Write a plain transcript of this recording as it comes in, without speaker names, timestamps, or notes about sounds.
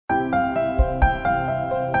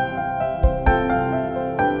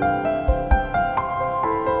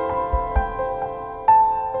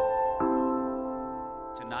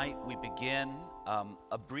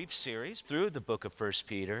a brief series through the book of First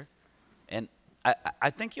Peter, and I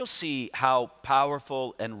think you'll see how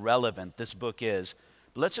powerful and relevant this book is.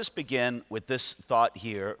 But let's just begin with this thought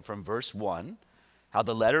here from verse 1, how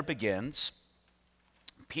the letter begins.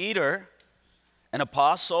 Peter, an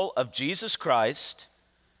apostle of Jesus Christ,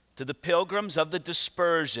 to the pilgrims of the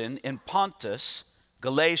dispersion in Pontus,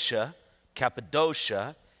 Galatia,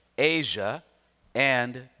 Cappadocia, Asia,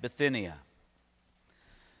 and Bithynia.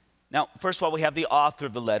 Now, first of all, we have the author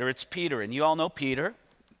of the letter. It's Peter, and you all know Peter.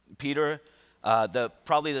 Peter,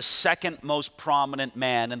 probably the second most prominent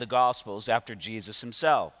man in the Gospels after Jesus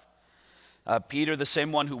himself. Peter, the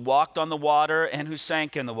same one who walked on the water and who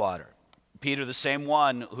sank in the water. Peter, the same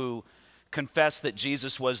one who confessed that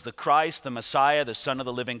Jesus was the Christ, the Messiah, the Son of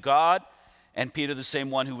the living God. And Peter, the same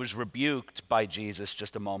one who was rebuked by Jesus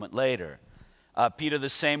just a moment later. Peter, the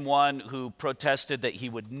same one who protested that he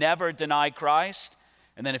would never deny Christ.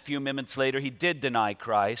 And then a few minutes later, he did deny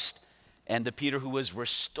Christ. And the Peter who was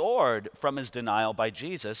restored from his denial by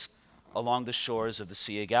Jesus along the shores of the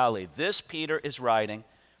Sea of Galilee. This Peter is writing,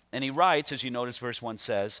 and he writes, as you notice verse 1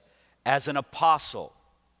 says, as an apostle.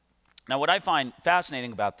 Now, what I find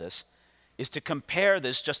fascinating about this is to compare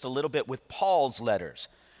this just a little bit with Paul's letters.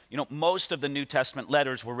 You know, most of the New Testament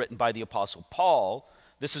letters were written by the apostle Paul.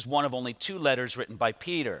 This is one of only 2 letters written by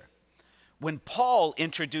Peter. When Paul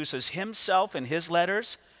introduces himself in his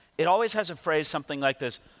letters, it always has a phrase something like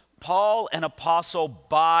this: Paul, an apostle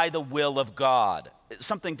by the will of God.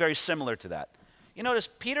 Something very similar to that. You notice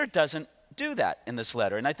Peter doesn't do that in this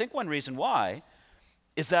letter. And I think one reason why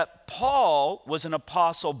is that Paul was an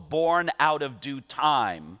apostle born out of due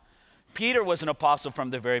time. Peter was an apostle from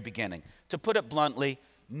the very beginning. To put it bluntly,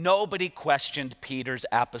 nobody questioned Peter's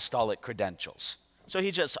apostolic credentials. So he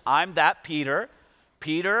just, I'm that Peter,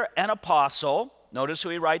 an apostle, notice who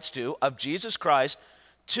he writes to, of Jesus Christ,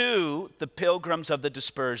 to the pilgrims of the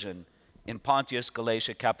dispersion in Pontus,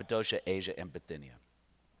 Galatia, Cappadocia, Asia, and Bithynia.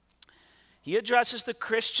 He addresses the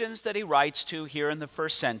Christians that he writes to here in the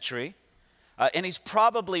first century, and he's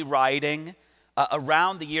probably writing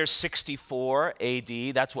around the year 64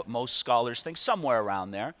 AD. That's what most scholars think, somewhere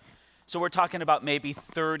around there. So we're talking about maybe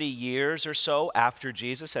 30 years or so after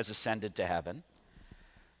Jesus has ascended to heaven.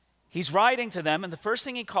 He's writing to them, and the first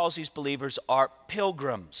thing he calls these believers are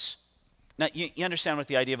pilgrims. Now, you understand what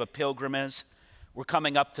the idea of a pilgrim is? We're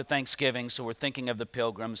coming up to Thanksgiving, so we're thinking of the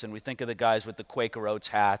pilgrims, and we think of the guys with the Quaker Oats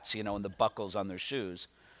hats, you know, and the buckles on their shoes.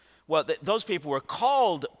 Well, those people were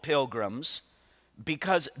called pilgrims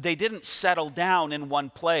because they didn't settle down in one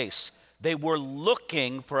place. They were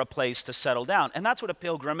looking for a place to settle down, and that's what a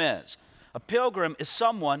pilgrim is. A pilgrim is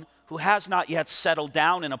someone who has not yet settled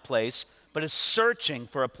down in a place, but is searching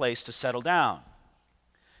for a place to settle down.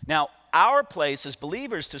 Now, our place as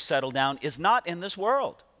believers to settle down is not in this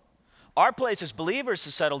world. Our place as believers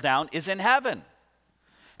to settle down is in heaven.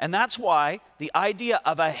 And that's why the idea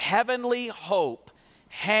of a heavenly hope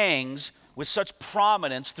hangs with such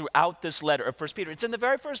prominence throughout this letter of 1 Peter. It's in the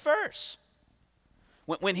very first verse.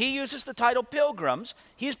 When he uses the title pilgrims,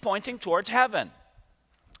 he's pointing towards heaven.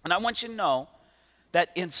 And I want you to know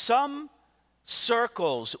that in some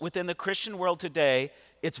circles within the Christian world today,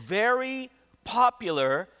 it's very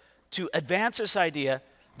popular to advance this idea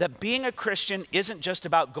that being a Christian isn't just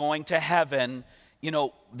about going to heaven. You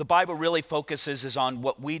know, the Bible really focuses on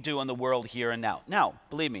what we do in the world here and now. Now,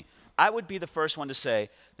 believe me, I would be the first one to say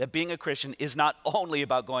that being a Christian is not only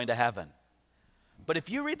about going to heaven. But if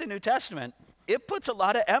you read the New Testament, it puts a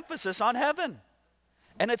lot of emphasis on heaven.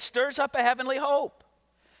 And it stirs up a heavenly hope.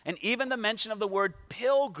 And even the mention of the word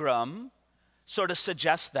pilgrim sort of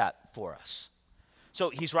suggests that for us. So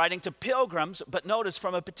he's writing to pilgrims, but notice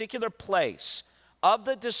from a particular place of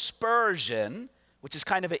the dispersion, which is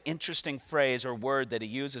kind of an interesting phrase or word that he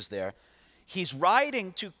uses there. He's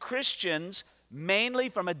writing to Christians mainly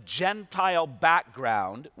from a Gentile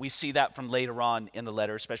background. We see that from later on in the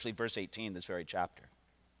letter, especially verse 18, this very chapter.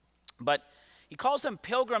 But he calls them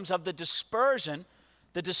pilgrims of the dispersion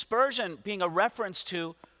being a reference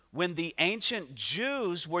to when the ancient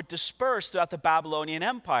Jews were dispersed throughout the Babylonian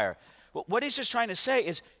Empire. What he's just trying to say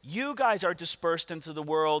is, you guys are dispersed into the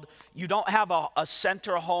world. You don't have a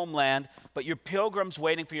center homeland, but you're pilgrims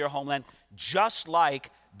waiting for your homeland, just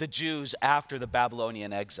like the Jews after the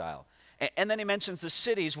Babylonian exile. And then he mentions the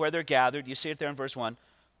cities where they're gathered. You see it there in verse 1.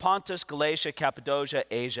 Pontus, Galatia, Cappadocia,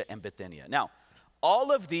 Asia, and Bithynia. Now,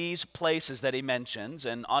 all of these places that he mentions,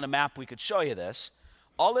 and on a map we could show you this,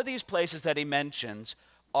 all of these places that he mentions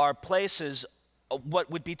are places, what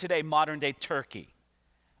would be today modern-day Turkey.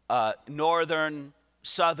 Northern,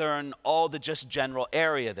 southern, all the just general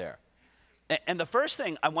area there. And the first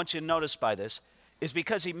thing I want you to notice by this is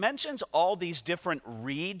because he mentions all these different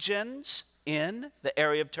regions in the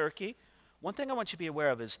area of Turkey. One thing I want you to be aware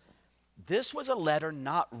of is this was a letter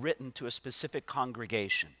not written to a specific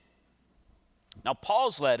congregation. Now,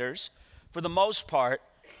 Paul's letters, for the most part,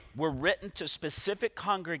 were written to specific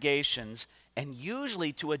congregations and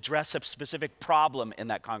usually to address a specific problem in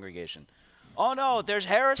that congregation. Oh no, there's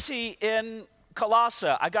heresy in Colossae,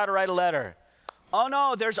 I got to write a letter. Oh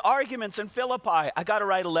no, there's arguments in Philippi, I got to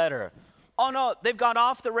write a letter. Oh no, they've gone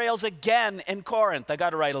off the rails again in Corinth, I got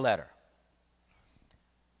to write a letter.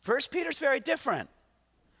 1 Peter's very different.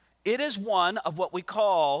 It is one of what we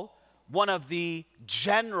call one of the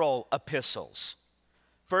general epistles.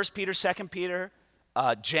 1 Peter, 2 Peter,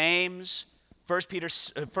 James, 1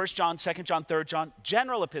 John, 2 John, 3 John,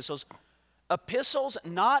 general epistles. Epistles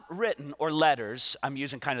not written, or letters, I'm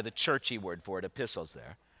using kind of the churchy word for it, epistles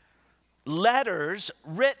there. Letters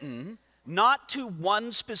written not to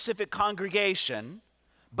one specific congregation,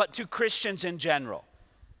 but to Christians in general.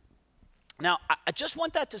 Now, I just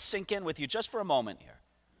want that to sink in with you just for a moment here.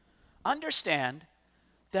 Understand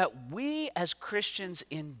that we as Christians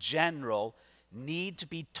in general need to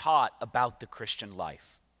be taught about the Christian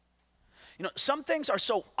life. You know, some things are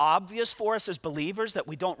so obvious for us as believers that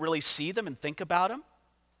we don't really see them and think about them.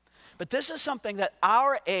 But this is something that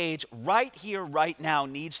our age, right here, right now,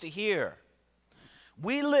 needs to hear.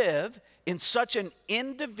 We live in such an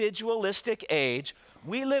individualistic age.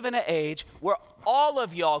 We live in an age where all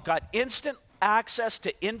of y'all got instant access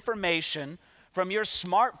to information from your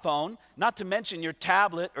smartphone, not to mention your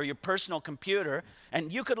tablet or your personal computer,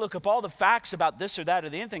 and you could look up all the facts about this or that or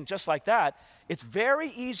the anything just like that. It's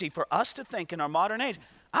very easy for us to think in our modern age,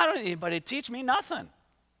 I don't need anybody to teach me nothing.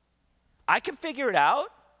 I can figure it out.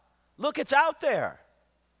 Look, it's out there.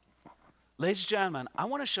 Ladies and gentlemen, I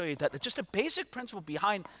want to show you that just a basic principle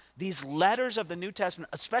behind these letters of the New Testament,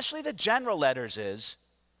 especially the general letters, is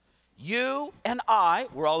you and I,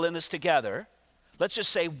 we're all in this together. Let's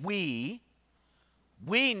just say we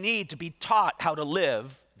need to be taught how to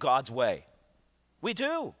live God's way. We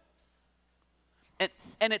do.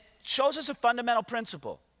 And it shows us a fundamental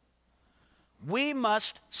principle. We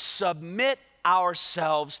must submit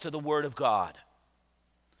ourselves to the Word of God.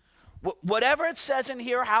 Whatever it says in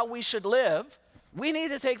here how we should live, we need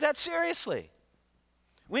to take that seriously.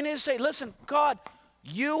 We need to say, listen, God,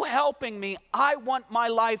 you helping me, I want my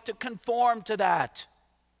life to conform to that.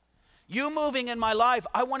 You moving in my life,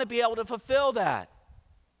 I want to be able to fulfill that.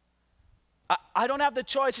 I don't have the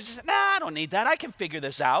choice. It's just, I don't need that. I can figure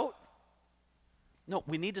this out. No,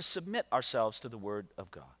 we need to submit ourselves to the Word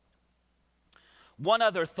of God. One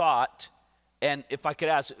other thought, and if I could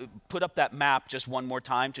ask, put up that map just one more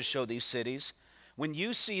time to show these cities. When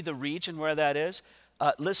you see the region where that is,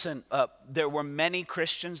 listen, there were many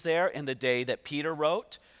Christians there in the day that Peter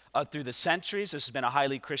wrote. Through the centuries, this has been a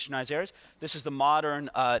highly Christianized area. This is the modern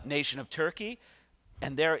nation of Turkey,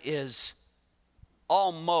 and there is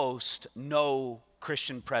almost no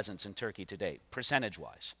Christian presence in Turkey today,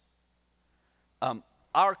 percentage-wise.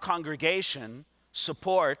 Our congregation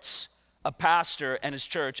supports a pastor and his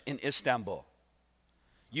church in Istanbul.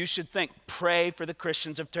 You should think, pray for the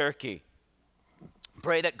Christians of Turkey.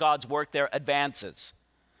 Pray that God's work there advances.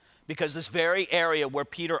 Because this very area where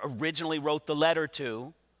Peter originally wrote the letter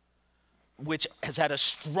to, which has had a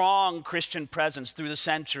strong Christian presence through the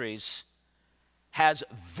centuries, has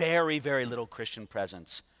very, very little Christian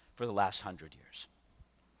presence for the last 100 years.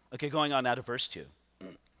 Okay, going on now to verse 2.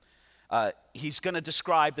 He's going to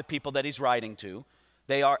describe the people that he's writing to.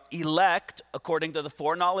 They are elect according to the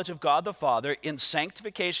foreknowledge of God the Father in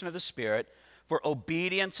sanctification of the Spirit for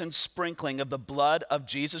obedience and sprinkling of the blood of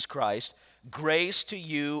Jesus Christ. Grace to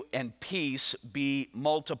you and peace be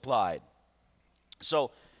multiplied.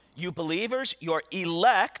 So, you believers, you're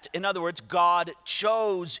elect. In other words, God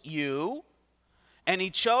chose you. And he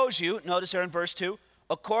chose you, notice there in verse 2,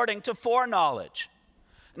 according to foreknowledge.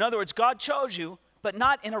 In other words, God chose you, but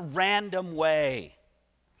not in a random way.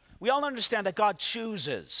 We all understand that God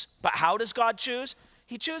chooses. But how does God choose?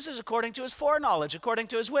 He chooses according to his foreknowledge, according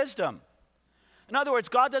to his wisdom. In other words,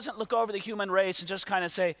 God doesn't look over the human race and just kind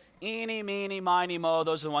of say, eeny, meeny, miny, mo,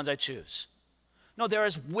 those are the ones I choose. No, there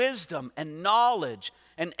is wisdom and knowledge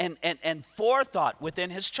and forethought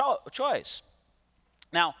within his choice.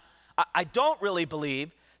 Now, I don't really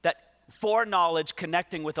believe that foreknowledge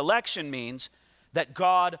connecting with election means that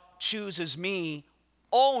God chooses me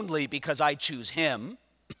only because I choose him.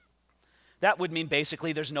 That would mean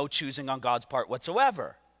basically there's no choosing on God's part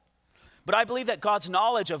whatsoever. But I believe that God's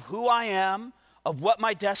knowledge of who I am, of what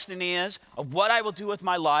my destiny is, of what I will do with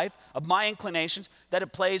my life, of my inclinations, that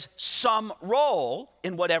it plays some role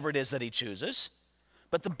in whatever it is that he chooses.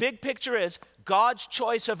 But the big picture is God's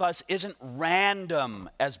choice of us isn't random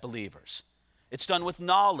as believers. It's done with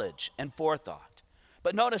knowledge and forethought.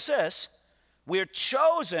 But notice this, we're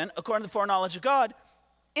chosen, according to the foreknowledge of God,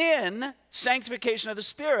 in sanctification of the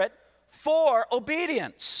Spirit for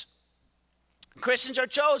obedience. Christians are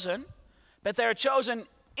chosen, but they're chosen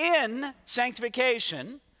in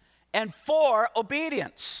sanctification and for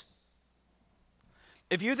obedience.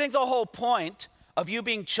 If you think the whole point of you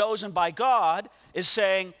being chosen by God is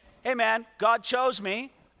saying, hey man, God chose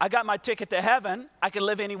me, I got my ticket to heaven, I can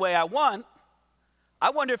live any way I want, I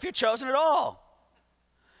wonder if you're chosen at all.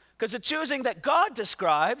 Because the choosing that God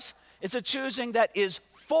describes is a choosing that is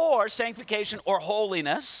for sanctification or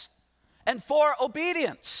holiness and for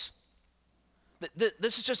obedience.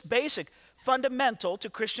 This is just basic, fundamental to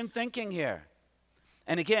Christian thinking here.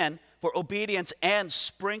 And again, for obedience and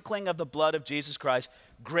sprinkling of the blood of Jesus Christ,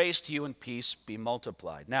 grace to you and peace be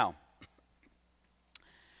multiplied. Now,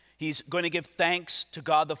 he's going to give thanks to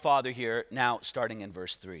God the Father here, now starting in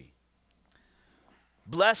verse 3.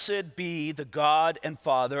 Blessed be the God and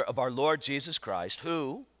Father of our Lord Jesus Christ,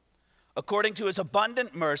 who, according to his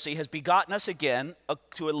abundant mercy, has begotten us again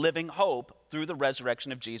to a living hope through the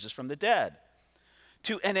resurrection of Jesus from the dead,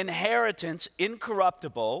 to an inheritance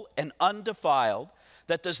incorruptible and undefiled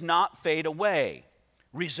that does not fade away,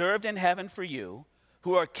 reserved in heaven for you,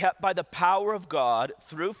 who are kept by the power of God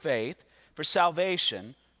through faith for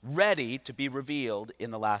salvation, ready to be revealed in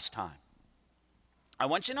the last time. I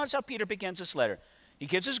want you to notice how Peter begins this letter. He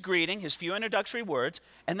gives his greeting, his few introductory words,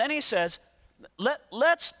 and then he says,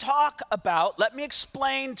 let's talk about, let me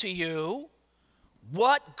explain to you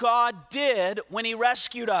what God did when he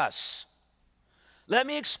rescued us. Let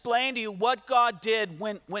me explain to you what God did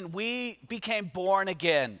when we became born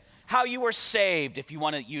again, how you were saved, if you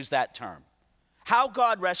want to use that term, how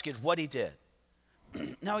God rescued, what he did.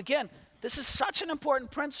 Now again, this is such an important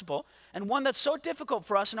principle and one that's so difficult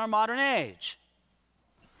for us in our modern age.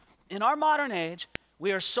 In our modern age,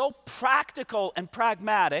 we are so practical and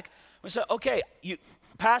pragmatic. We say, okay,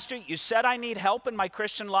 Pastor, you said I need help in my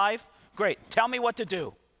Christian life. Great, tell me what to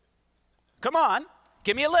do. Come on,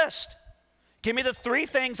 give me a list. Give me the 3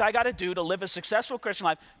 things I got to do to live a successful Christian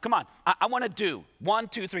life. Come on, I want to do. 1,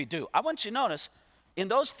 2, 3, do. I want you to notice, in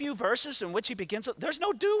those few verses in which he begins, there's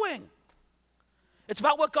no doing. It's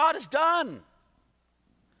about what God has done.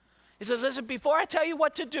 He says, listen, before I tell you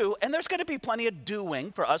what to do, and there's going to be plenty of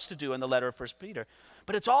doing for us to do in the letter of 1 Peter,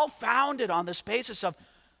 but it's all founded on this basis of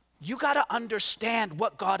you got to understand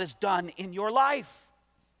what God has done in your life.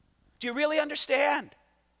 Do you really understand?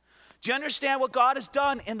 Do you understand what God has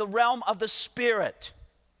done in the realm of the Spirit?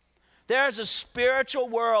 There's a spiritual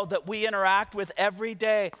world that we interact with every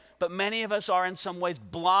day, but many of us are in some ways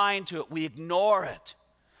blind to it. We ignore it.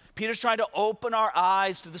 Peter's trying to open our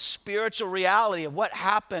eyes to the spiritual reality of what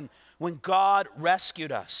happened when God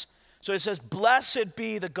rescued us. So he says, blessed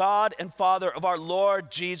be the God and Father of our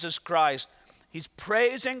Lord Jesus Christ. He's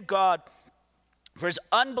praising God for his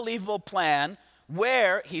unbelievable plan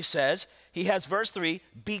where, he says, he has, verse 3,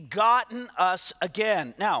 begotten us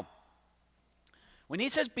again. Now, when he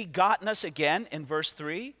says begotten us again in verse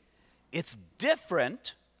 3, it's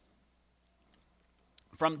different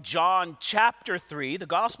from John chapter 3, the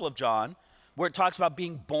Gospel of John, where it talks about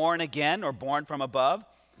being born again or born from above.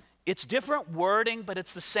 It's different wording, but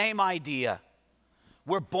it's the same idea.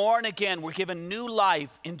 We're born again. We're given new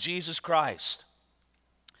life in Jesus Christ.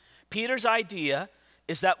 Peter's idea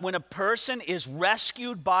is that when a person is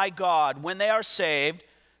rescued by God, when they are saved,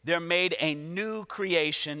 they're made a new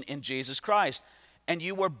creation in Jesus Christ. And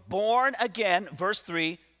you were born again, verse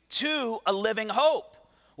 3, to a living hope.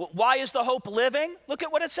 Well, why is the hope living? Look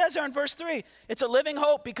at what it says there in verse 3. It's a living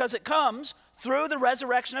hope because it comes through the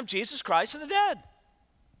resurrection of Jesus Christ from the dead.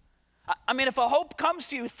 I mean, if a hope comes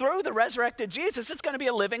to you through the resurrected Jesus, it's going to be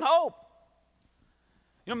a living hope.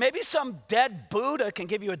 You know, maybe some dead Buddha can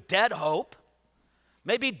give you a dead hope.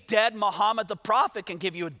 Maybe dead Muhammad the prophet can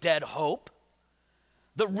give you a dead hope.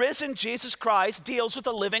 The risen Jesus Christ deals with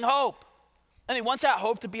a living hope. And he wants that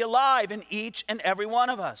hope to be alive in each and every one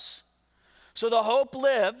of us. So the hope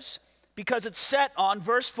lives because it's set on,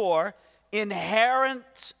 verse 4,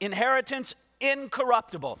 inheritance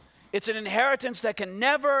incorruptible. It's an inheritance that can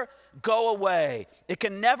never go away. It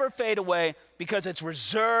can never fade away because it's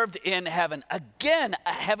reserved in heaven. Again,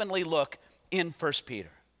 a heavenly look in 1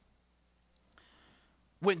 Peter.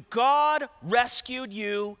 When God rescued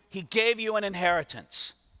you, he gave you an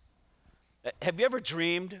inheritance. Have you ever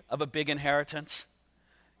dreamed of a big inheritance?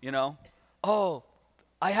 You know, oh,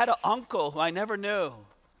 I had an uncle who I never knew,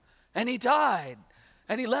 and he died,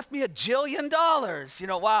 and he left me $1 jillion. You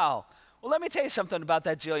know, wow. Well, let me tell you something about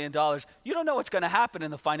that $1 jillion. You don't know what's going to happen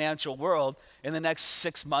in the financial world in the next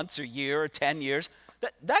 6 months or year or 10 years.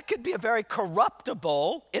 That could be a very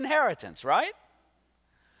corruptible inheritance, right?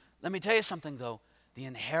 Let me tell you something, though. The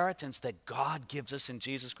inheritance that God gives us in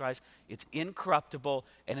Jesus Christ, it's incorruptible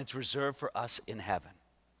and it's reserved for us in heaven.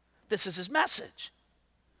 This is his message.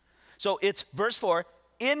 So it's verse 4,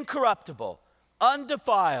 incorruptible,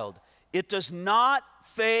 undefiled. It does not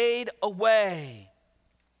fade away.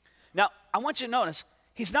 Now, I want you to notice,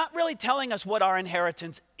 he's not really telling us what our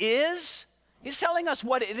inheritance is. He's telling us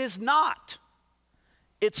what it is not.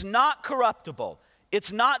 It's not corruptible.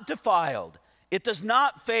 It's not defiled. It does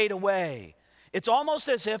not fade away. It's almost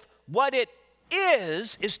as if what it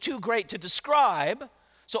is too great to describe.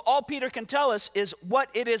 So all Peter can tell us is what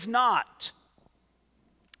it is not.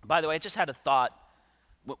 By the way, I just had a thought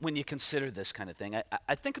when you consider this kind of thing.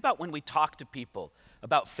 I think about when we talk to people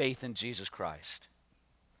about faith in Jesus Christ.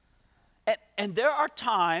 And there are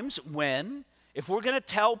times when, if we're going to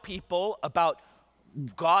tell people about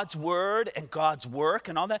God's word and God's work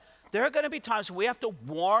and all that, there are going to be times when we have to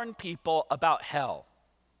warn people about hell.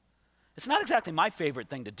 It's not exactly my favorite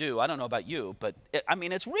thing to do. I don't know about you, but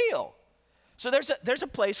it's real. So there's a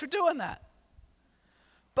place for doing that.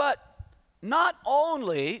 But not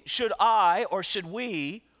only should I or should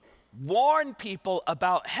we warn people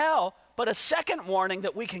about hell, but a second warning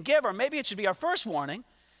that we can give, or maybe it should be our first warning,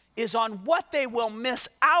 is on what they will miss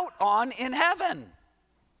out on in heaven.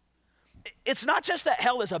 It's not just that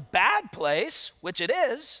hell is a bad place, which it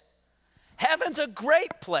is. Heaven's a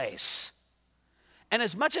great place. And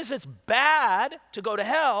as much as it's bad to go to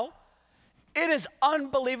hell, it is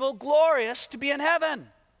unbelievably glorious to be in heaven.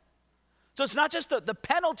 So it's not just the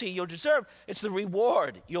penalty you'll deserve, it's the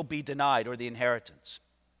reward you'll be denied, or the inheritance.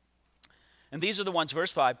 And these are the ones,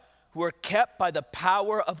 verse 5, who are kept by the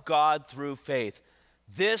power of God through faith.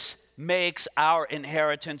 This makes our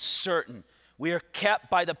inheritance certain. We are kept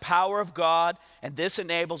by the power of God, and this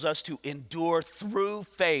enables us to endure through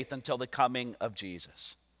faith until the coming of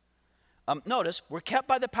Jesus. Notice, we're kept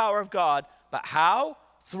by the power of God, but how?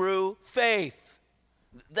 Through faith.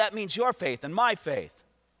 That means your faith and my faith.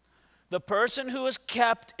 The person who is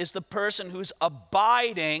kept is the person who's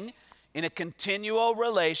abiding in a continual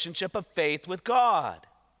relationship of faith with God.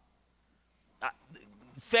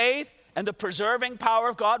 Faith and the preserving power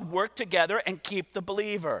of God work together and keep the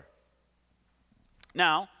believer.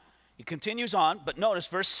 Now, he continues on, but notice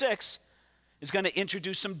verse 6 is going to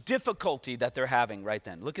introduce some difficulty that they're having right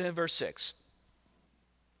then. Look at verse 6.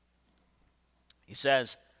 He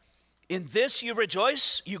says, in this you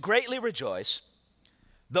rejoice, you greatly rejoice,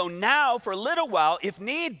 though now for a little while, if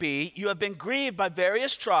need be, you have been grieved by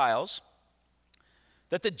various trials,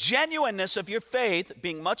 that the genuineness of your faith,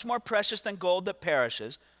 being much more precious than gold that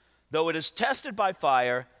perishes, though it is tested by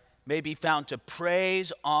fire, may be found to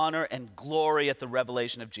praise, honor, and glory at the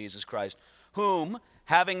revelation of Jesus Christ, whom,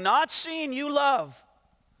 having not seen, you love.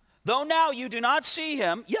 Though now you do not see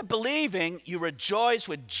him, yet believing, you rejoice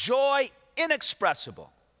with joy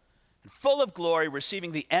inexpressible and full of glory,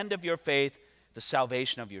 receiving the end of your faith, the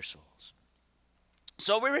salvation of your souls.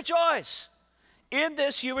 So we rejoice. In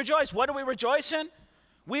this you rejoice. What do we rejoice in?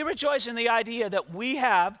 We rejoice in the idea that we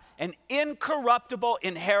have an incorruptible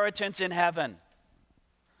inheritance in heaven.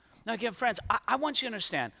 Now again, friends, I want you to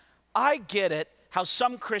understand, I get it, how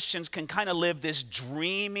some Christians can kind of live this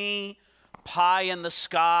dreamy, pie in the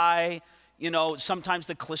sky, sometimes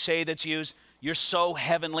the cliche that's used, you're so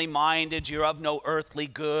heavenly minded, you're of no earthly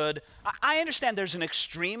good. I understand there's an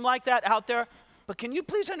extreme like that out there, but can you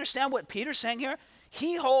please understand what Peter's saying here?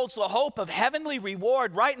 He holds the hope of heavenly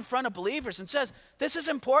reward right in front of believers and says, this is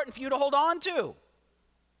important for you to hold on to.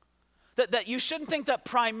 That you shouldn't think that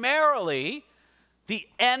primarily the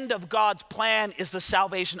end of God's plan is the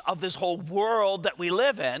salvation of this whole world that we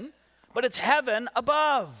live in, but it's heaven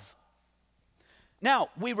above. Now,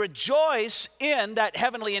 we rejoice in that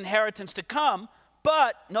heavenly inheritance to come,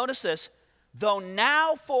 but notice this, though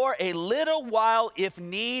now for a little while, if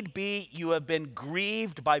need be, you have been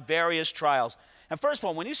grieved by various trials. And first of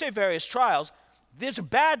all, when you say various trials, these are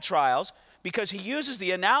bad trials because he uses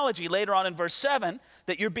the analogy later on in verse 7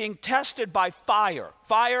 that you're being tested by fire.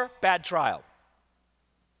 Fire, bad trial.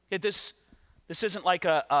 This isn't like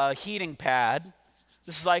a heating pad.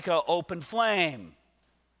 This is like an open flame.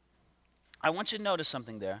 I want you to notice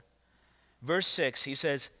something there. Verse 6, he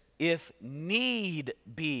says, if need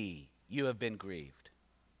be, you have been grieved.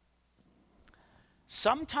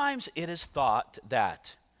 Sometimes it is thought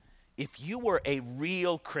that if you were a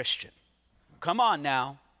real Christian, come on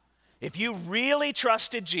now, if you really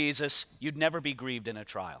trusted Jesus, you'd never be grieved in a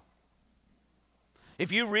trial.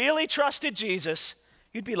 If you really trusted Jesus,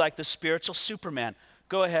 You'd be like the spiritual Superman.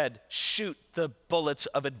 Go ahead, shoot the bullets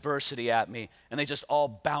of adversity at me, and they just all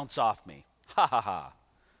bounce off me. Ha ha ha.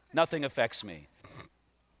 Nothing affects me.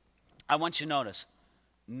 I want you to notice,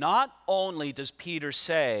 not only does Peter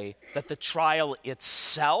say that the trial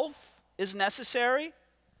itself is necessary,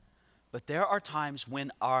 but there are times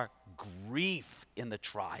when our grief in the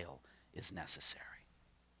trial is necessary.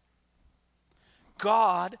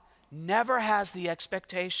 God never has the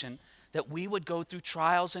expectation that we would go through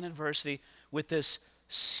trials and adversity with this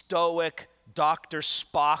stoic, Dr.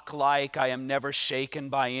 Spock-like, I am never shaken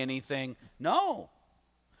by anything. No.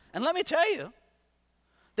 And let me tell you,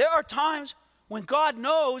 there are times when God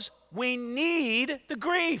knows we need the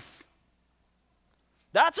grief.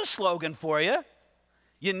 That's a slogan for you.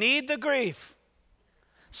 You need the grief.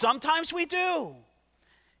 Sometimes we do.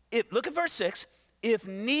 Look at verse 6. If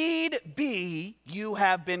need be, you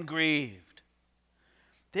have been grieved.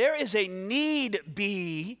 There is a need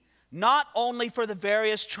be, not only for the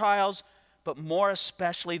various trials, but more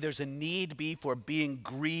especially there's a need be for being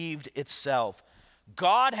grieved itself.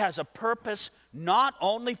 God has a purpose not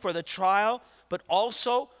only for the trial, but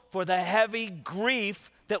also for the heavy grief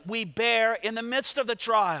that we bear in the midst of the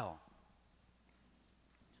trial.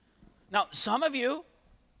 Now, some of you,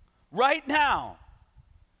 right now,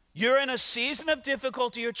 you're in a season of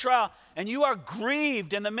difficulty or trial, and you are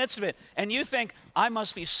grieved in the midst of it, and you think, I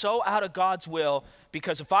must be so out of God's will,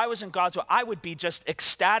 because if I was in God's will, I would be just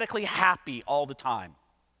ecstatically happy all the time.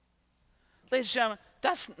 Ladies and gentlemen,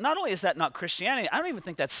 not only is that not Christianity, I don't even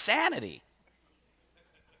think that's sanity.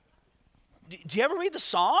 Do you ever read the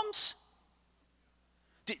Psalms?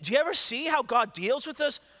 Do you ever see how God deals with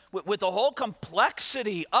us, with the whole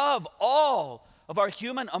complexity of all of our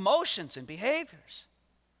human emotions and behaviors?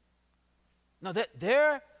 No,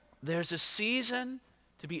 there's a season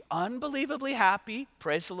to be unbelievably happy.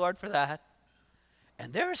 Praise the Lord for that.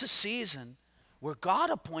 And there is a season where God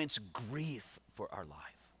appoints grief for our life.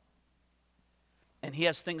 And he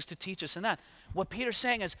has things to teach us in that. What Peter's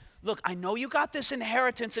saying is, look, I know you got this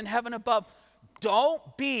inheritance in heaven above. Don't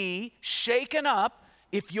be shaken up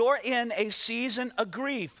if you're in a season of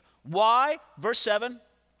grief. Why? Verse 7,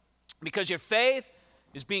 because your faith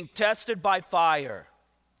is being tested by fire.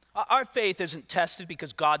 Our faith isn't tested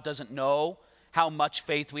because God doesn't know how much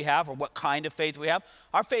faith we have or what kind of faith we have.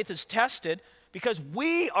 Our faith is tested because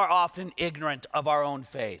we are often ignorant of our own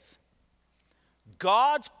faith.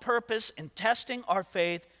 God's purpose in testing our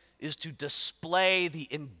faith is to display the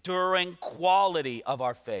enduring quality of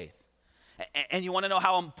our faith. And you want to know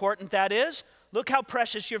how important that is? Look how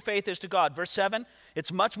precious your faith is to God. Verse 7,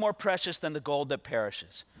 it's much more precious than the gold that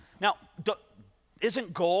perishes. Now,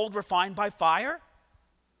 isn't gold refined by fire?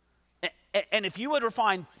 And if you would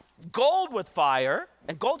refine gold with fire,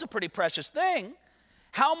 and gold's a pretty precious thing,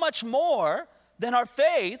 how much more than our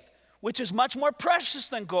faith, which is much more precious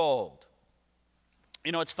than gold?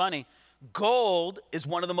 You know, it's funny. Gold is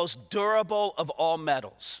one of the most durable of all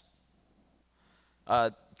metals.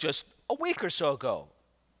 Just a week or so ago,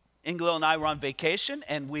 Ingela and I were on vacation,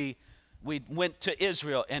 and we went to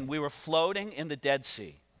Israel, and we were floating in the Dead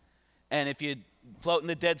Sea. And if you float in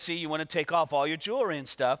the Dead Sea, you want to take off all your jewelry and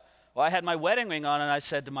stuff. Well, I had my wedding ring on, and I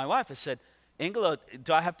said to my wife, I said, Ingela,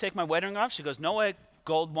 do I have to take my wedding ring off? She goes, no way,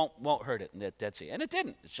 gold won't hurt it in the Dead Sea. And it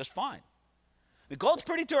didn't. It's just fine. I mean, gold's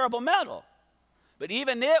pretty durable metal, but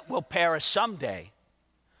even it will perish someday,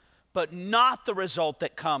 but not the result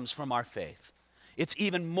that comes from our faith. It's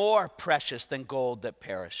even more precious than gold that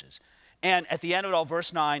perishes. And at the end of it all,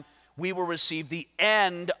 verse 9, we will receive the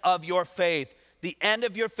end of your faith. The end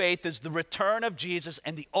of your faith is the return of Jesus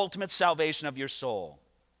and the ultimate salvation of your soul.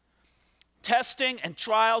 Testing and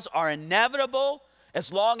trials are inevitable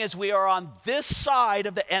as long as we are on this side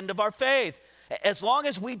of the end of our faith. As long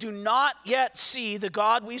as we do not yet see the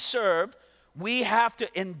God we serve, we have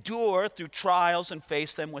to endure through trials and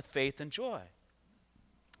face them with faith and joy.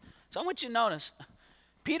 So I want you to notice,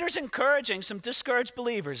 Peter's encouraging some discouraged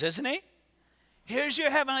believers, isn't he? Here's your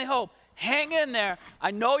heavenly hope. Hang in there. I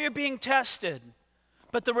know you're being tested,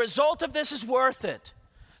 but the result of this is worth it.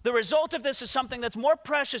 The result of this is something that's more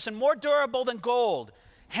precious and more durable than gold.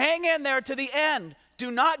 Hang in there to the end. Do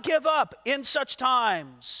not give up in such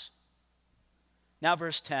times. Now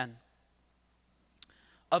verse 10.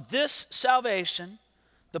 Of this salvation,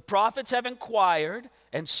 the prophets have inquired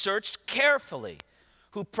and searched carefully,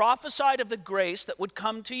 who prophesied of the grace that would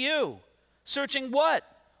come to you. Searching what?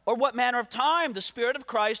 Or what manner of time the Spirit of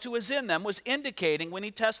Christ who is in them was indicating when he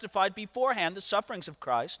testified beforehand the sufferings of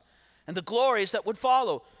Christ and the glories that would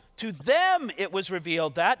follow. To them it was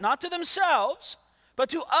revealed that, not to themselves, but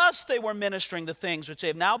to us they were ministering the things which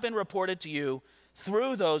have now been reported to you,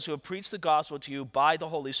 through those who have preached the gospel to you by the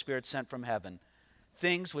Holy Spirit sent from heaven,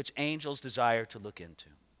 things which angels desire to look into.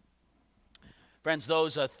 Friends,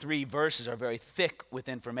 those 3 verses are very thick with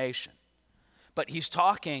information. But he's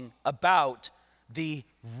talking about the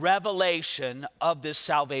revelation of this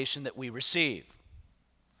salvation that we receive.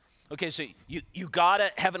 Okay, so you got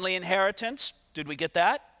a heavenly inheritance. Did we get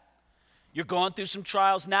that? You're going through some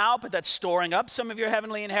trials now, but that's storing up some of your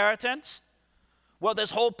heavenly inheritance. Well,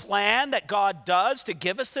 this whole plan that God does to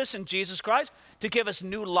give us this in Jesus Christ, to give us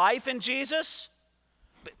new life in Jesus,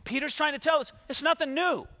 Peter's trying to tell us it's nothing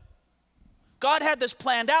new. God had this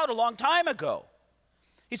planned out a long time ago.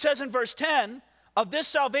 He says in verse 10, of this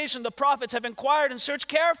salvation the prophets have inquired and searched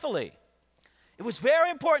carefully. It was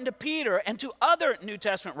very important to Peter and to other New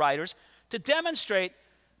Testament writers to demonstrate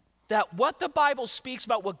that what the Bible speaks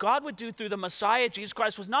about, what God would do through the Messiah, Jesus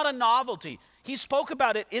Christ, was not a novelty. He spoke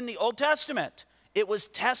about it in the Old Testament. It was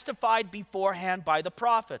testified beforehand by the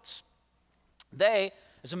prophets. They,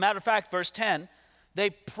 as a matter of fact, verse 10, they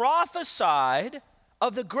prophesied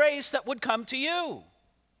of the grace that would come to you.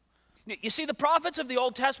 You see, the prophets of the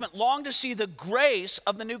Old Testament longed to see the grace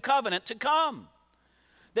of the new covenant to come.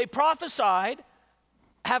 They prophesied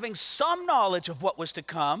having some knowledge of what was to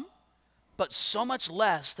come, but so much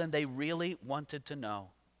less than they really wanted to know.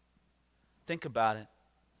 Think about it.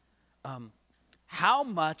 How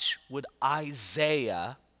much would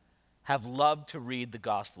Isaiah have loved to read the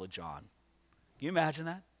Gospel of John? Can you imagine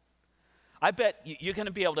that? I bet you're going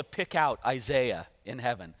to be able to pick out Isaiah in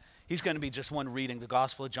heaven. He's going to be just one reading the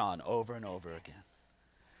Gospel of John over and over again.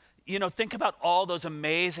 You know, think about all those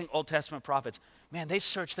amazing Old Testament prophets. Man, they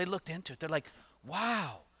searched, they looked into it. They're like,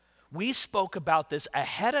 wow, we spoke about this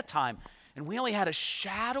ahead of time, and we only had a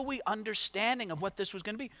shadowy understanding of what this was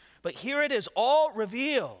going to be. But here it is, all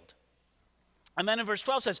revealed. And then in verse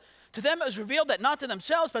 12 says, to them it was revealed that not to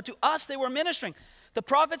themselves, but to us they were ministering. The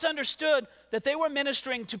prophets understood that they were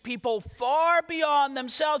ministering to people far beyond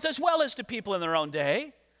themselves, as well as to people in their own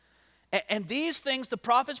day. And these things the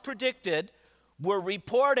prophets predicted were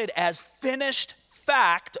reported as finished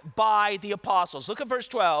fact by the apostles. Look at verse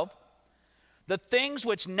 12. The things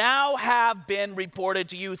which now have been reported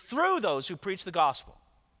to you through those who preach the gospel.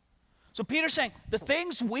 So Peter's saying, the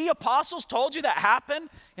things we apostles told you that happened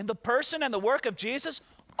in the person and the work of Jesus,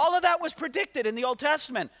 all of that was predicted in the Old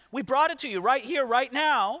Testament. We brought it to you right here, right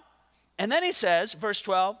now. And then he says, verse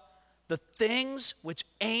 12, the things which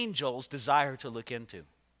angels desire to look into.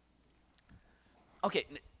 Okay,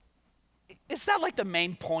 is that like the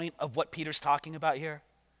main point of what Peter's talking about here?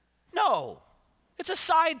 No, it's a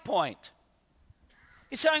side point.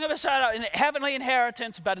 He's telling us about an heavenly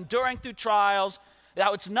inheritance, about enduring through trials,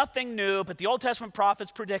 how it's nothing new, but the Old Testament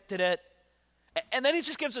prophets predicted it. And then he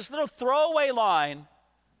just gives this little throwaway line,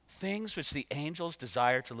 things which the angels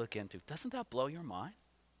desire to look into. Doesn't that blow your mind?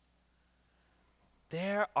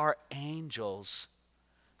 There are angels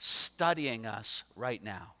studying us right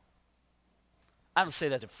now. I don't say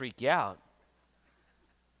that to freak you out,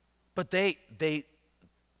 but they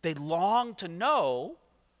long to know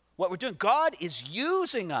what we're doing. God is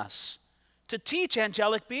using us to teach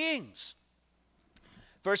angelic beings.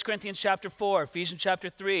 1 Corinthians chapter 4, Ephesians chapter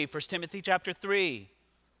 3, 1 Timothy chapter 3,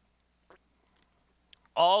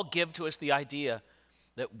 all give to us the idea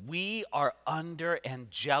that we are under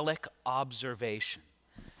angelic observation.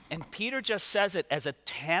 And Peter just says it as a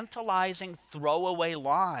tantalizing throwaway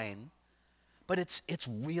line, but it's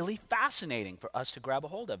really fascinating for us to grab a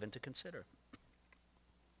hold of and to consider.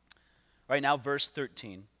 Right now, verse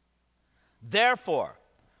 13. Therefore,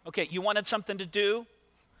 okay, you wanted something to do?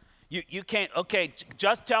 You can't, okay,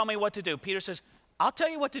 just tell me what to do. Peter says, I'll tell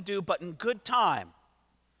you what to do, but in good time.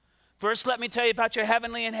 First, let me tell you about your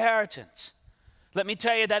heavenly inheritance. Let me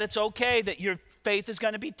tell you that it's okay that your faith is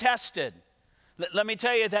going to be tested. Let me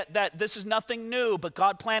tell you that this is nothing new, but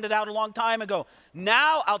God planned it out a long time ago.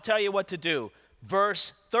 Now I'll tell you what to do.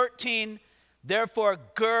 Verse 13, therefore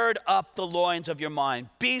gird up the loins of your mind.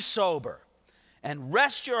 Be sober and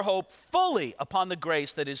rest your hope fully upon the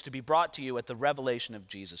grace that is to be brought to you at the revelation of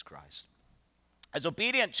Jesus Christ. As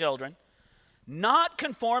obedient children, not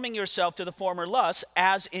conforming yourself to the former lusts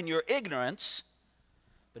as in your ignorance,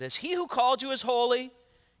 but as he who called you is holy,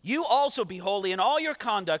 you also be holy in all your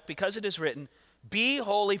conduct, because it is written, be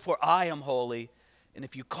holy, for I am holy. And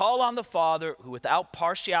if you call on the Father, who without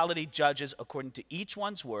partiality judges according to each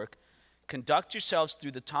one's work, conduct yourselves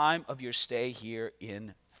through the time of your stay here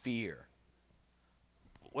in fear.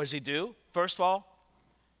 What does he do? First of all,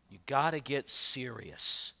 you got to get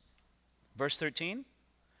serious. Verse 13,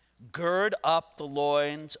 gird up the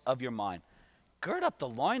loins of your mind. Gird up the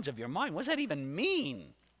loins of your mind. What does that even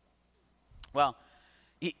mean? Well,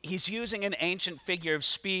 He's using an ancient figure of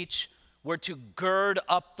speech where to gird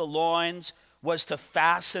up the loins was to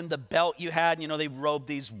fasten the belt you had. You know, they robed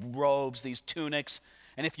these robes, these tunics.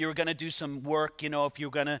 And if you were going to do some work, you know, if you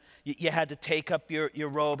were going to, you had to take up your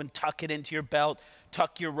robe and tuck it into your belt,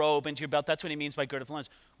 tuck your robe into your belt. That's what he means by gird up the loins.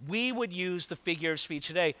 We would use the figure of speech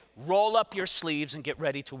today, roll up your sleeves and get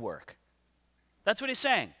ready to work. That's what he's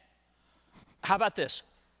saying. How about this?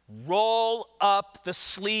 Roll up the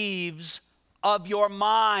sleeves of your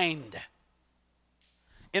mind.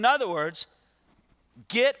 In other words,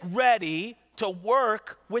 get ready to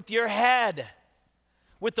work with your head,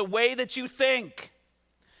 with the way that you think.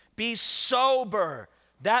 Be sober.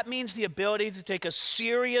 That means the ability to take a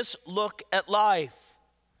serious look at life.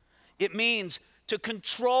 It means to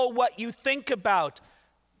control what you think about,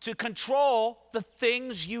 to control the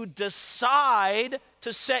things you decide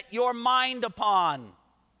to set your mind upon.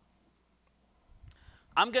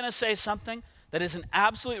 I'm going to say something that is an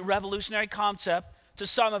absolutely revolutionary concept to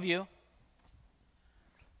some of you.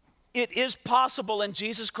 It is possible in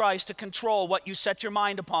Jesus Christ to control what you set your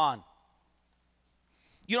mind upon.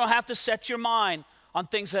 You don't have to set your mind on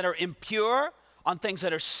things that are impure, on things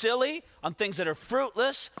that are silly, on things that are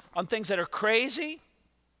fruitless, on things that are crazy.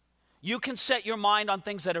 You can set your mind on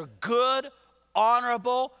things that are good,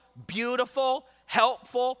 honorable, beautiful,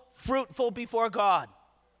 helpful, fruitful before God.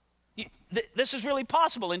 This is really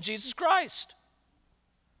possible in Jesus Christ.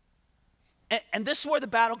 And this is where the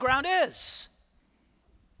battleground is.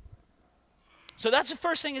 So that's the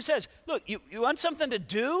first thing it says. Look, you want something to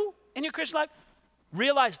do in your Christian life?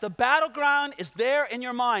 Realize the battleground is there in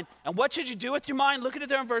your mind. And what should you do with your mind? Look at it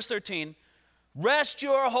there in verse 13. Rest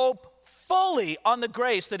your hope fully on the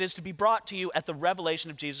grace that is to be brought to you at the revelation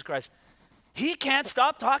of Jesus Christ. He can't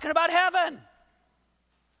stop talking about heaven.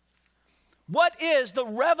 What is the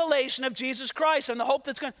revelation of Jesus Christ and the hope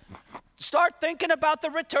that's going to start thinking about the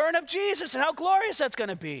return of Jesus and how glorious that's going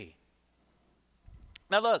to be?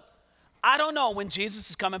 Now look, I don't know when Jesus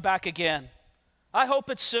is coming back again. I hope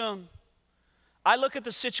it's soon. I look at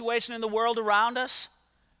the situation in the world around us.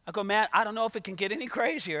 I go, man, I don't know if it can get any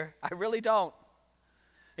crazier. I really don't.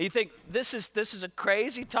 And you think, this is a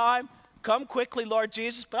crazy time. Come quickly, Lord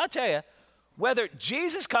Jesus. But I'll tell you, whether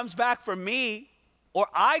Jesus comes back for me or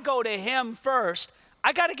I go to him first,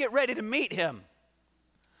 I got to get ready to meet him.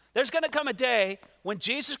 There's going to come a day when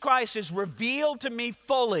Jesus Christ is revealed to me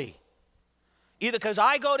fully, either because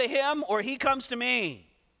I go to him or he comes to me.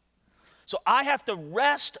 So I have to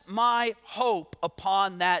rest my hope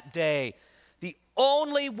upon that day. The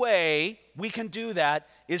only way we can do that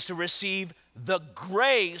is to receive the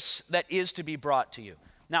grace that is to be brought to you.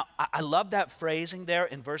 Now, I love that phrasing there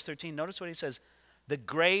in verse 13. Notice what he says, the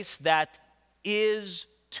grace that is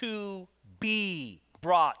to be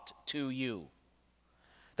brought to you.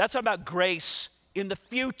 That's about grace in the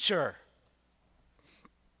future.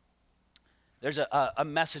 There's a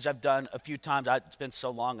message I've done a few times. It's been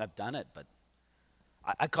so long I've done it, but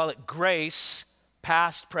I call it grace,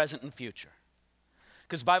 past, present, and future.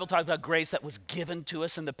 Because the Bible talks about grace that was given to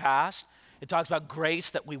us in the past. It talks about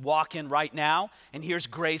grace that we walk in right now, and here's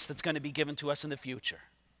grace that's going to be given to us in the future.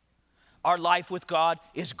 Our life with God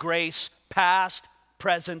is grace, past,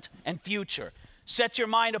 present, and future. Set your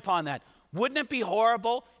mind upon that. Wouldn't it be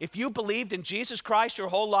horrible if you believed in Jesus Christ your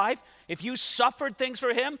whole life, if you suffered things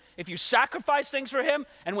for him, if you sacrificed things for him,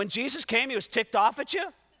 and when Jesus came, he was ticked off at you?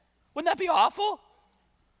 Wouldn't that be awful?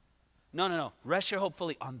 No. Rest your hope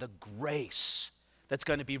fully on the grace that's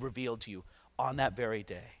going to be revealed to you on that very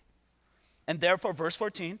day. And therefore, verse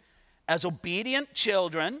 14, as obedient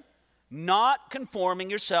children, not conforming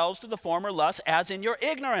yourselves to the former lusts as in your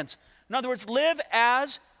ignorance. In other words, live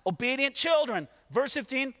as obedient children. Verse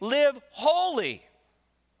 15, live holy.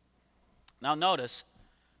 Now notice,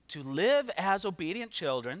 to live as obedient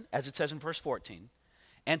children, as it says in verse 14,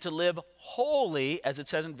 and to live holy, as it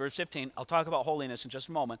says in verse 15, I'll talk about holiness in just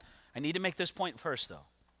a moment. I need to make this point first, though.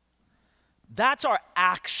 That's our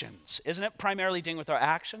actions, isn't it? Primarily dealing with our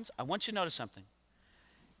actions. I want you to notice something.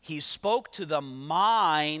 He spoke to the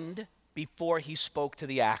mind before he spoke to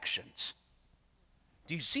the actions.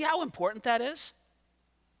 Do you see how important that is?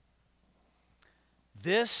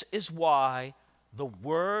 This is why the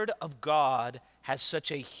Word of God has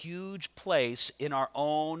such a huge place in our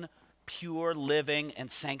own pure living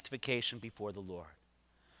and sanctification before the Lord.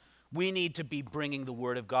 We need to be bringing the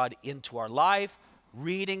Word of God into our life,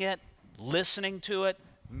 reading it, listening to it,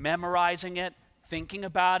 memorizing it, thinking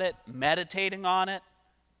about it, meditating on it.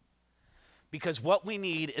 Because what we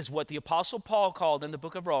need is what the Apostle Paul called in the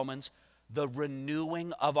book of Romans, the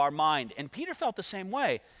renewing of our mind. And Peter felt the same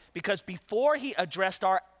way. Because before he addressed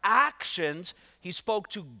our actions, he spoke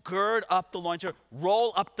to gird up the loins, or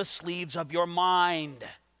roll up the sleeves of your mind.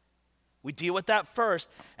 We deal with that first,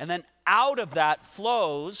 and then out of that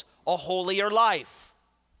flows a holier life.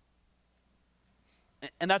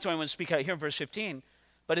 And that's why I want to speak out here in verse 15.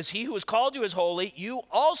 But as he who has called you is holy, you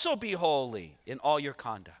also be holy in all your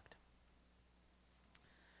conduct.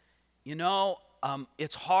 You know,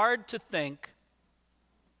 it's hard to think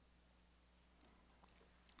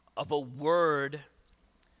of a word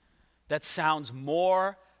that sounds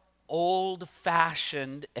more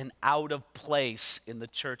old-fashioned and out of place in the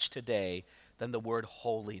church today than the word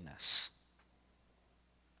holiness.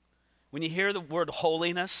 When you hear the word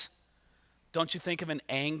holiness, don't you think of an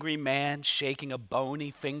angry man shaking a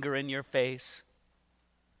bony finger in your face?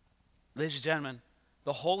 Ladies and gentlemen,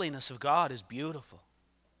 the holiness of God is beautiful.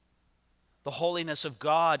 The holiness of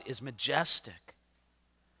God is majestic.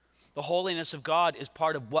 The holiness of God is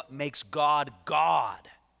part of what makes God God.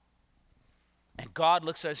 And God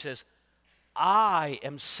looks at us and says, I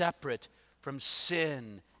am separate from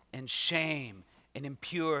sin and shame and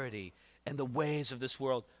impurity and the ways of this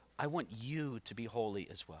world. I want you to be holy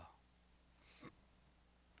as well.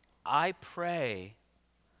 I pray,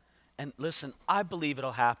 and listen, I believe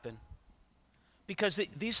it'll happen. Because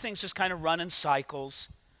these things just kind of run in cycles.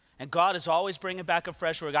 And God is always bringing back a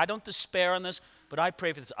fresh work. I don't despair on this, but I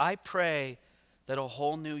pray for this. I pray that a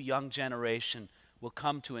whole new young generation will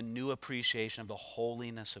come to a new appreciation of the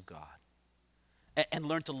holiness of God. And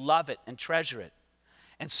learn to love it and treasure it.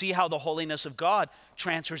 And see how the holiness of God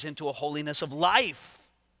transfers into a holiness of life.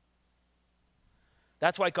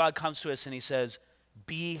 That's why God comes to us and he says,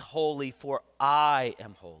 be holy, for I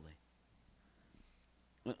am holy.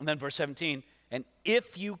 And then verse 17, and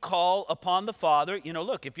if you call upon the Father, you know,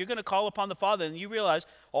 look, if you're going to call upon the Father, then you realize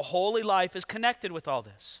a holy life is connected with all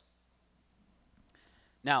this.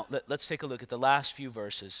 Now, let's take a look at the last few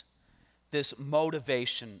verses, this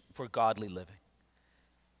motivation for godly living.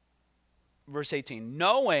 Verse 18,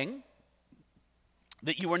 knowing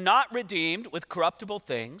that you were not redeemed with corruptible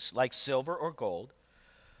things like silver or gold,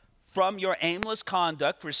 from your aimless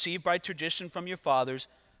conduct received by tradition from your fathers,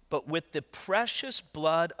 but with the precious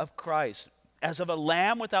blood of Christ, as of a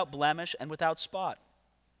lamb without blemish and without spot.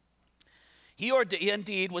 He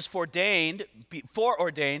indeed was foreordained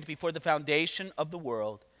before the foundation of the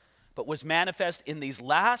world, but was manifest in these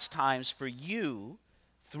last times for you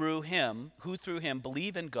through him, who through him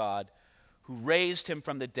believe in God, who raised him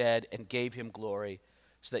from the dead and gave him glory,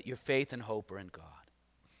 so that your faith and hope are in God.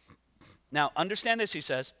 Now, understand this, he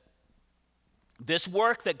says. This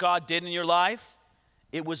work that God did in your life,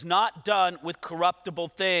 it was not done with corruptible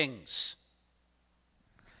things.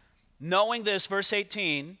 Knowing this, verse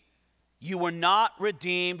 18, you were not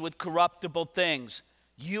redeemed with corruptible things.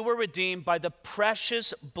 You were redeemed by the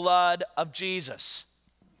precious blood of Jesus.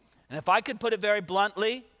 And if I could put it very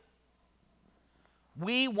bluntly,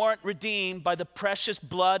 we weren't redeemed by the precious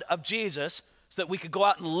blood of Jesus so that we could go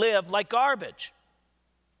out and live like garbage.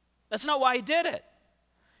 That's not why he did it.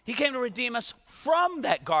 He came to redeem us from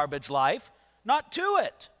that garbage life, not to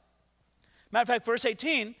it. Matter of fact, verse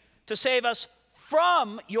 18, to save us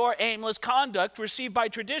from your aimless conduct received by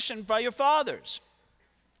tradition by your fathers.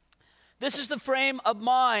 This is the frame of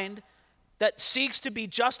mind that seeks to be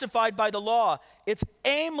justified by the law. It's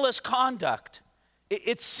aimless conduct.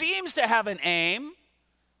 It seems to have an aim,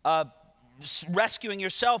 rescuing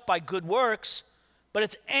yourself by good works, but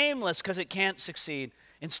it's aimless because it can't succeed.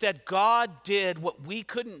 Instead, God did what we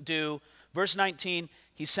couldn't do. Verse 19,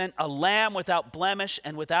 he sent a lamb without blemish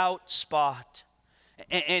and without spot.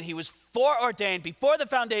 And he was foreordained before the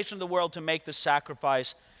foundation of the world to make the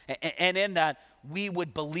sacrifice. And in that, we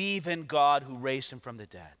would believe in God who raised him from the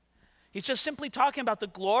dead. He's just simply talking about the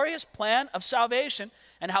glorious plan of salvation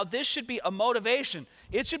and how this should be a motivation.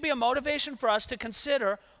 It should be a motivation for us to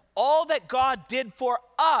consider all that God did for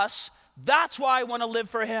us. That's why I want to live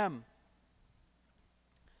for him.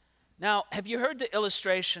 Now, have you heard the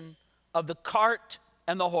illustration of the cart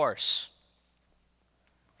and the horse?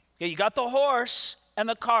 Okay, you got the horse and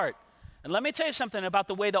the cart. And let me tell you something about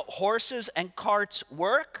the way that horses and carts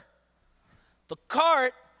work. The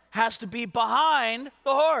cart has to be behind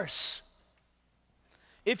the horse.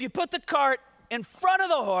 If you put the cart in front of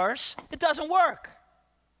the horse, it doesn't work.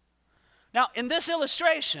 Now, in this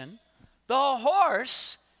illustration, the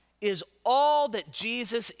horse is all that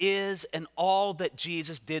Jesus is and all that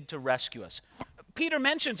Jesus did to rescue us. Peter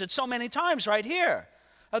mentions it so many times right here.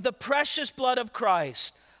 The precious blood of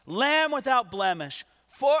Christ, lamb without blemish,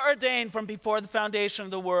 foreordained from before the foundation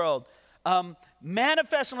of the world,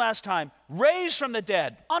 manifest in last time, raised from the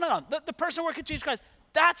dead. On and on. The person working Jesus Christ,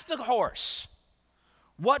 that's the horse.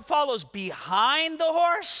 What follows behind the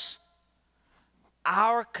horse?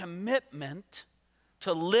 Our commitment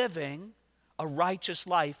to living a righteous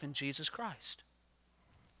life in Jesus Christ.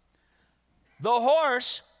 The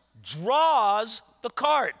horse draws the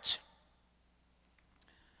cart.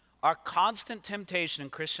 Our constant temptation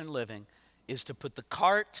in Christian living is to put the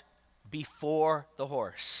cart before the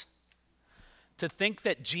horse. To think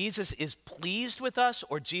that Jesus is pleased with us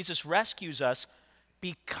or Jesus rescues us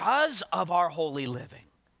because of our holy living.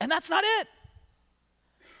 And that's not it.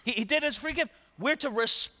 He did his free gift. We're to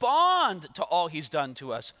respond to all he's done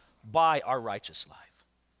to us by our righteous life.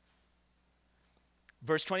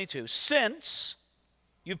 Verse 22, since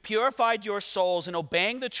you've purified your souls in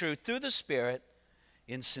obeying the truth through the Spirit,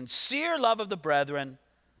 in sincere love of the brethren,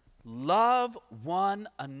 love one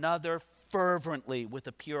another fervently with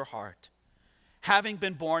a pure heart, having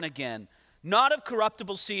been born again, not of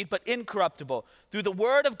corruptible seed, but incorruptible, through the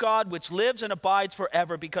word of God which lives and abides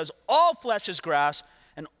forever, because all flesh is grass,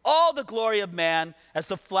 and all the glory of man as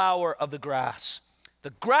the flower of the grass. The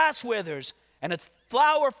grass withers, and its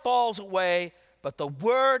flower falls away, but the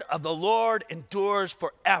word of the Lord endures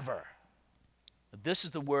forever. This is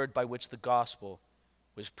the word by which the gospel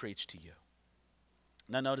was preached to you.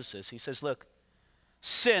 Now notice this. He says, look,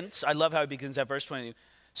 since, I love how he begins at verse 20,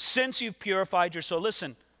 since you've purified your soul.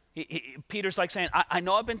 Listen, Peter's like saying, I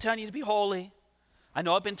know I've been telling you to be holy. I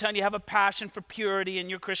know I've been telling you to have a passion for purity in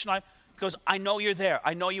your Christian life. He goes, I know you're there.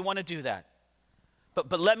 I know you want to do that.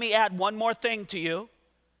 But let me add one more thing to you.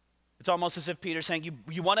 It's almost as if Peter's saying, you've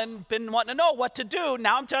been wanting to know what to do.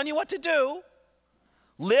 Now I'm telling you what to do.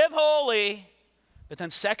 Live holy. But then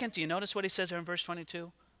second, do you notice what he says there in verse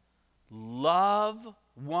 22? Love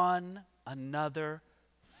one another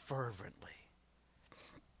fervently.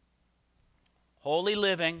 Holy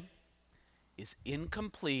living is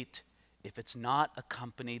incomplete if it's not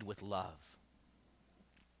accompanied with love.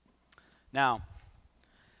 Now,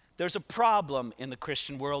 there's a problem in the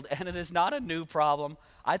Christian world, and it is not a new problem.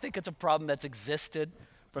 I think it's a problem that's existed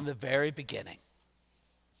from the very beginning.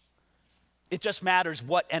 It just matters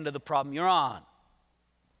what end of the problem you're on.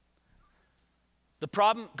 The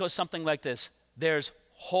problem goes something like this. There's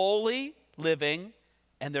holy living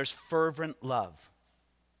and there's fervent love.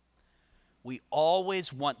 We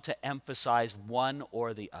always want to emphasize one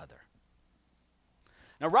or the other.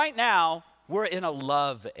 Now, right now, we're in a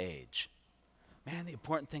love age. Man, the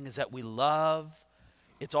important thing is that we love.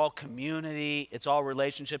 It's all community. It's all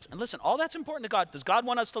relationships. And listen, all that's important to God. Does God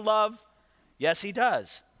want us to love? Yes, he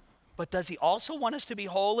does. But does he also want us to be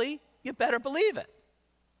holy? You better believe it.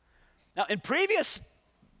 Now, in previous,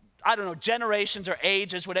 generations or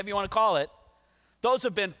ages, whatever you want to call it, those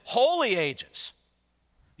have been holy ages.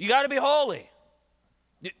 You got to be holy.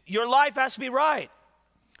 Your life has to be right.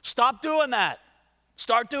 Stop doing that.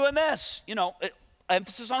 Start doing this.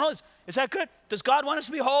 Emphasis on holiness. Is that good? Does God want us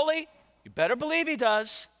to be holy? You better believe he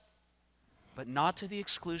does. But not to the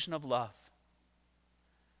exclusion of love.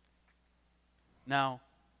 Now,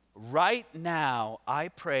 right now, I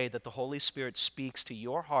pray that the Holy Spirit speaks to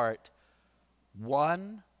your heart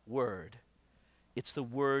one word. It's the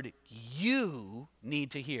word you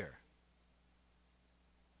need to hear.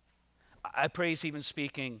 I pray he's even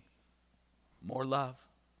speaking more love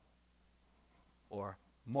or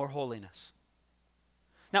more holiness.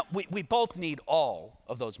 Now, we both need all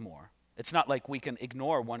of those more. It's not like we can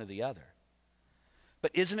ignore one or the other.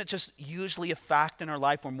 But isn't it just usually a fact in our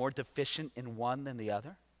life we're more deficient in one than the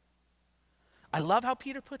other? I love how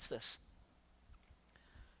Peter puts this.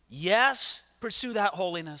 Yes, pursue that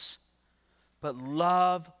holiness, but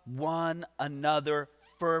love one another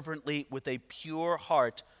fervently with a pure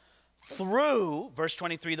heart through, verse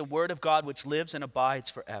 23, the word of God which lives and abides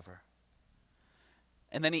forever.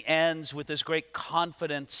 And then he ends with this great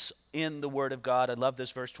confidence in the word of God. I love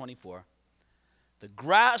this, verse 24. The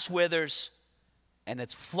grass withers and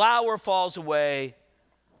its flower falls away,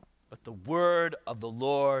 but the word of the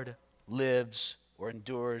Lord lives or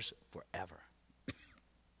endures forever.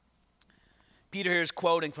 Peter here is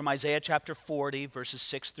quoting from Isaiah chapter 40, verses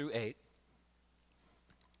 6 through 8.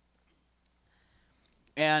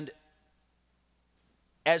 And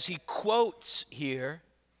as he quotes here,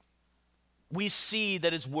 we see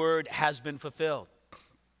that his word has been fulfilled.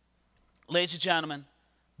 Ladies and gentlemen,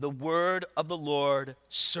 the word of the Lord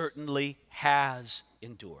certainly has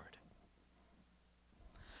endured.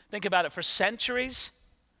 Think about it. For centuries,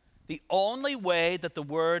 the only way that the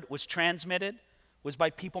word was transmitted was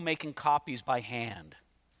by people making copies by hand.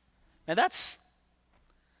 Now that's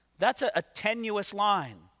a tenuous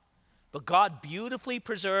line. But God beautifully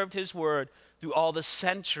preserved his word through all the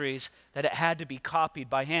centuries that it had to be copied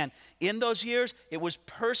by hand. In those years, it was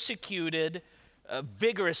persecuted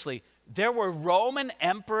vigorously. There were Roman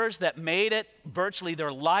emperors that made it virtually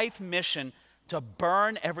their life mission to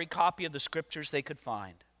burn every copy of the scriptures they could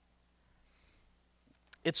find.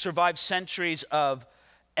 It survived centuries of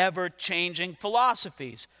ever-changing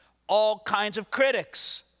philosophies, all kinds of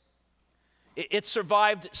critics. It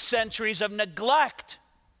survived centuries of neglect.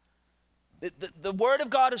 The Word of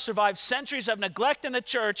God has survived centuries of neglect in the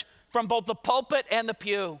church from both the pulpit and the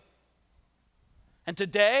pew. And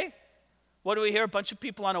today, what do we hear? A bunch of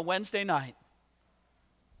people on a Wednesday night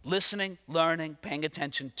listening, learning, paying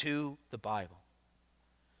attention to the Bible.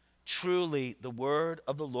 Truly, the word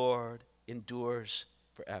of the Lord endures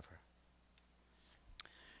forever.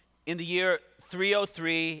 In the year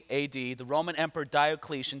 303 AD, the Roman Emperor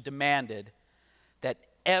Diocletian demanded that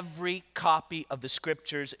every copy of the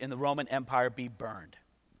scriptures in the Roman Empire be burned.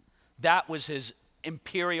 That was his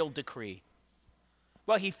imperial decree.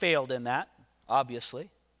 Well, he failed in that, obviously.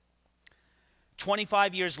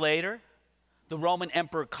 25 years later, the Roman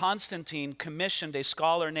Emperor Constantine commissioned a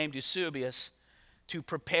scholar named Eusebius to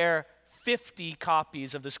prepare 50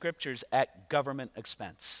 copies of the scriptures at government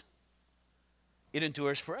expense. It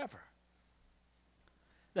endures forever.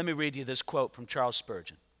 Let me read you this quote from Charles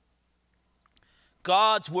Spurgeon.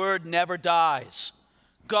 God's word never dies.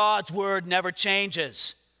 God's word never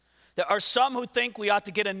changes. There are some who think we ought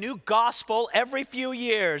to get a new gospel every few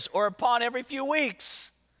years or upon every few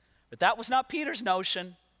weeks. But that was not Peter's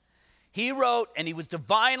notion. He wrote, and he was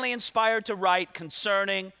divinely inspired to write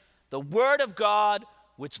concerning the word of God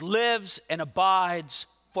which lives and abides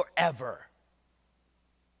forever.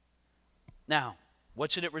 Now,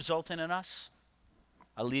 what should it result in us?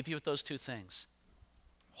 I'll leave you with those two things.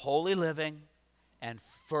 Holy living and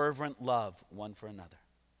fervent love one for another.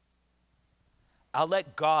 I'll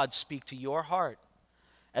let God speak to your heart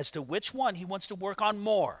as to which one he wants to work on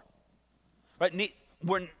more. Right?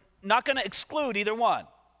 We're not going to exclude either one.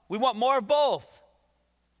 We want more of both.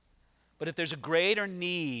 But if there's a greater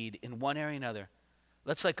need in one area or another,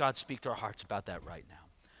 let's let God speak to our hearts about that right now.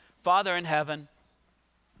 Father in heaven,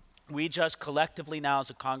 we just collectively now as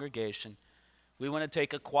a congregation, we want to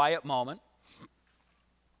take a quiet moment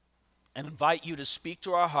and invite you to speak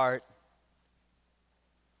to our heart.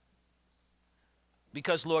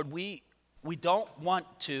 Because, Lord, we don't want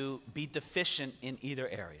to be deficient in either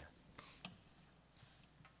area.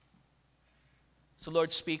 So,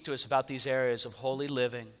 Lord, speak to us about these areas of holy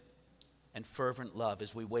living and fervent love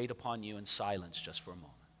as we wait upon you in silence just for a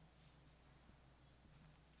moment.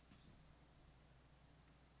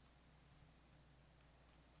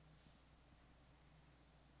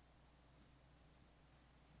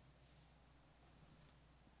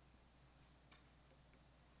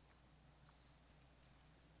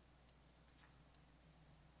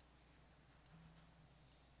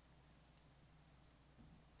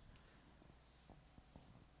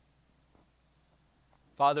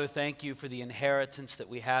 Father, thank you for the inheritance that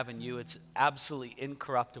we have in you. It's absolutely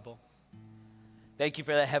incorruptible. Thank you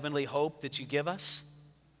for that heavenly hope that you give us.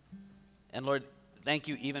 And Lord, thank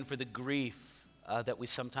you even for the grief that we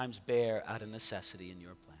sometimes bear out of necessity in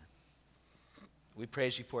your plan. We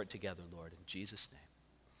praise you for it together, Lord, in Jesus' name.